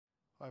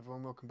Hi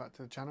everyone, welcome back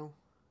to the channel.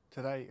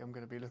 Today I'm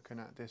going to be looking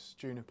at this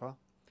juniper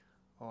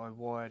I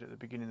wired at the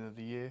beginning of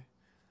the year.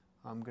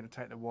 I'm going to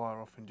take the wire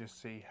off and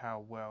just see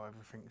how well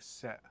everything's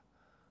set.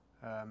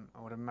 I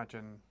would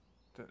imagine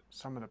that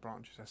some of the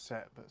branches are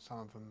set, but some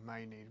of them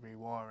may need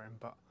rewiring,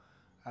 but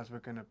as we're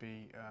going to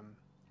be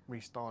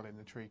restyling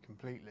the tree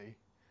completely,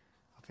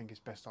 I think it's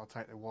best I'll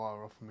take the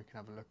wire off and we can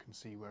have a look and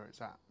see where it's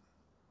at.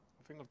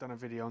 I think I've done a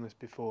video on this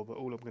before, but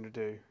all I'm going to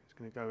do is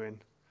going to go in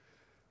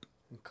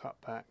and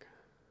cut back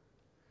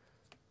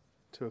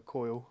to a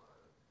coil,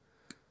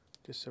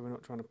 just so we're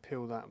not trying to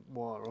peel that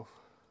wire off.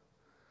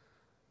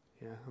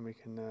 Yeah, and we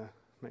can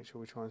make sure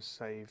we try and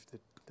save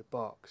the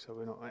bark so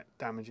we're not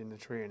damaging the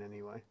tree in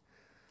any way.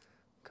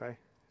 Okay,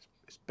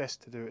 it's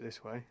best to do it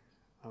this way,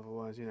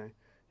 otherwise, you know,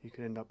 you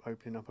could end up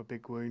opening up a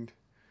big wound.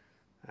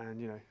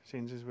 And you know,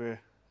 seeing as we're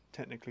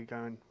technically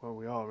going, well,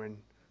 we are in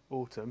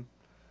autumn,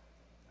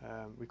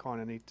 we kind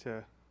of need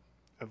to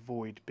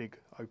avoid big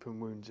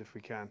open wounds if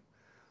we can.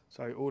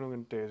 So all I'm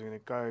going to do is I'm going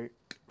to go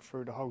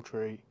through the whole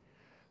tree,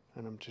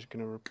 and I'm just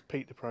going to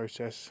repeat the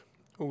process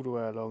all the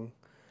way along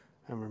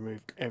and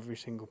remove every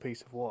single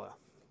piece of wire.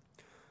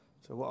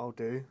 So what I'll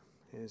do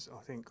is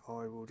I think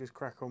I will just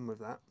crack on with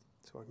that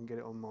so I can get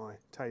it on my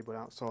table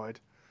outside,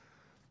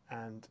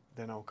 and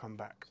then I'll come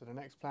back. So the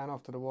next plan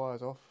after the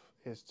wire's off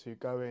is to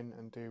go in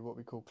and do what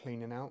we call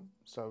cleaning out.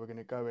 So we're going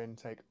to go in,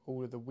 take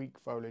all of the weak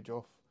foliage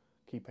off,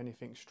 keep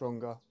anything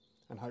stronger,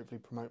 and hopefully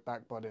promote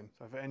back budding.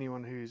 So for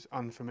anyone who's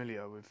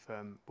unfamiliar with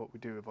what we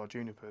do with our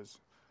junipers,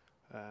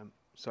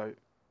 so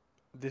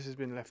this has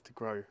been left to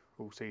grow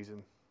all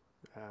season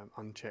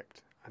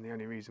unchecked, and the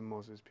only reason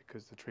was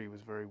because the tree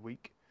was very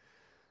weak.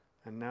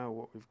 And now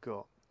what we've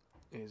got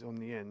is on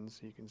the ends,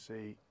 you can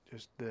see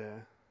just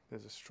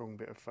there's a strong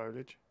bit of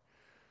foliage,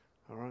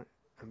 alright,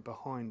 and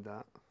behind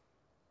that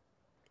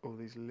all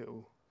these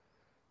little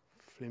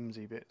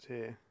flimsy bits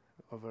here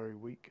are very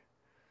weak.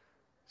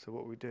 So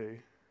what we do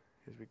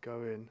is we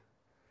go in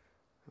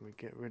and we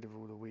get rid of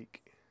all the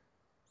weak,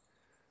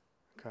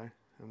 okay,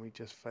 and we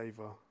just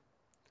favour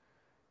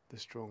the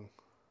strong.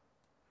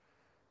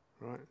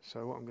 Right,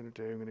 so what I'm going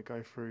to do, I'm going to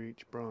go through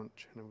each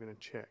branch and I'm going to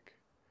check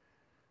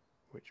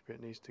which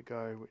bit needs to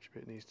go, which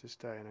bit needs to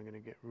stay, and I'm going to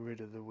get rid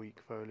of the weak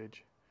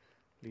foliage,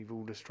 leave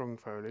all the strong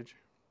foliage,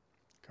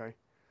 okay,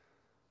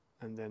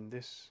 and then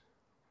this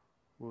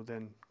will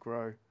then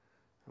grow,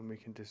 and we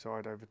can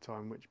decide over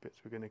time which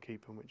bits we're going to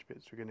keep and which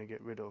bits we're going to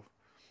get rid of.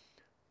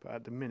 But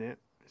at the minute,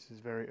 this is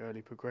very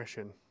early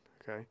progression,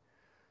 okay,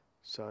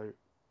 so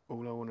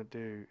all I want to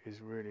do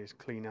is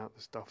clean out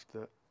the stuff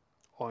that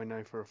I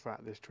know for a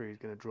fact this tree is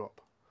going to drop,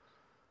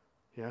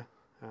 yeah,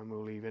 and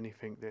we'll leave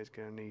anything that's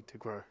going to need to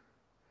grow.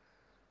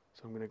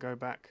 So I'm going to go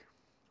back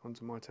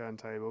onto my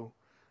turntable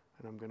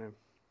and I'm going to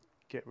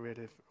get rid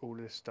of all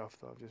this stuff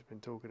that I've just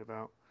been talking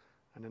about,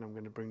 and then I'm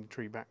going to bring the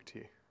tree back to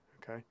you,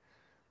 okay.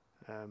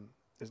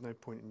 There's no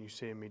point in you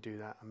seeing me do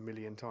that a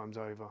million times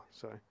over,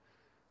 so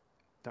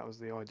that was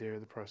the idea of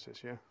the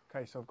process, yeah.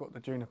 Okay, so I've got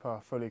the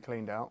juniper fully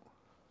cleaned out,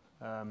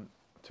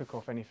 took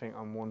off anything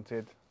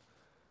unwanted,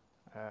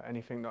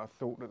 anything that I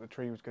thought that the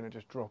tree was going to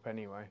just drop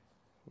anyway,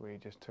 we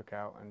just took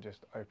out and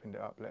just opened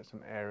it up, let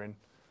some air in,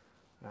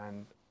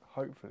 and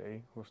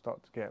hopefully we'll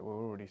start to get,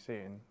 we're already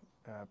seeing,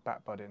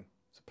 back budding.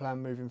 So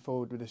plan moving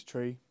forward with this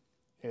tree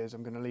is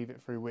I'm going to leave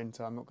it through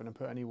winter, I'm not going to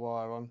put any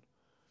wire on.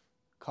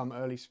 Come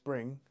early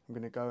spring, I'm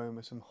going to go in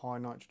with some high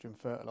nitrogen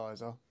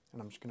fertiliser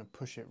and I'm just going to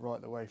push it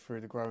right the way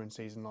through the growing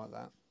season like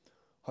that.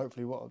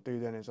 Hopefully what I'll do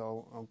then is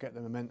I'll get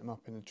the momentum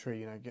up in the tree,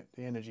 you know, get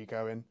the energy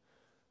going.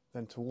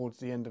 Then towards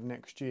the end of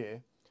next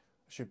year,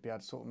 I should be able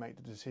to sort of make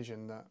the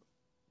decision that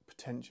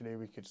potentially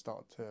we could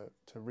start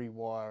to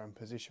rewire and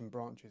position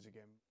branches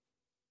again.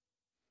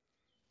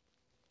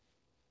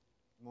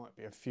 Might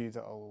be a few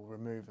that I'll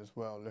remove as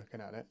well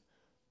looking at it,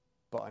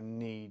 but I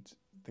need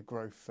the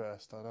growth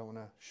first. I don't want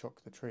to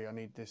shock the tree. I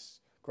need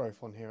this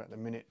growth on here at the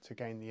minute to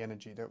gain the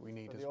energy that we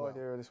need as well. The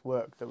idea of this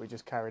work that we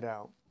just carried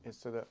out is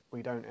so that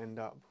we don't end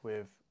up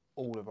with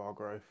all of our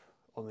growth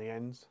on the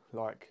ends.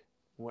 Like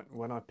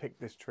when I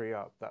picked this tree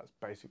up, that's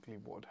basically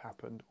what had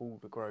happened. All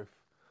the growth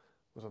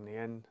was on the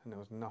end and there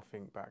was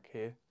nothing back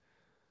here.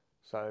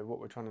 So what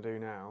we're trying to do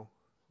now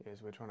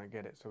is we're trying to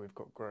get it so we've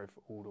got growth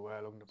all the way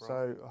along the branch.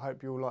 So I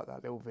hope you all like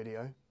that little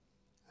video,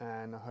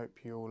 and I hope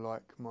you all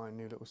like my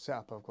new little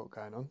setup I've got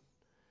going on.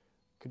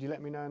 Could you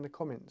let me know in the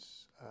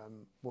comments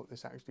what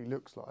this actually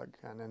looks like,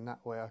 and then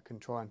that way I can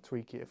try and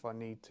tweak it if I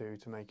need to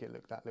make it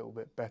look that little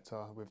bit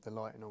better with the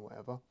lighting or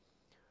whatever.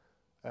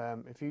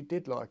 If you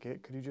did like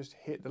it, could you just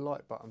hit the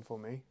like button for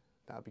me?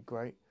 That would be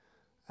great.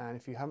 And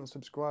if you haven't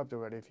subscribed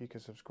already, if you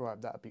could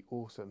subscribe, that would be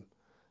awesome.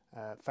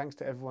 Thanks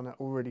to everyone that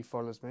already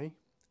follows me,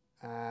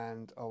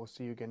 and I will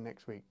see you again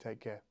next week.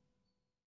 Take care.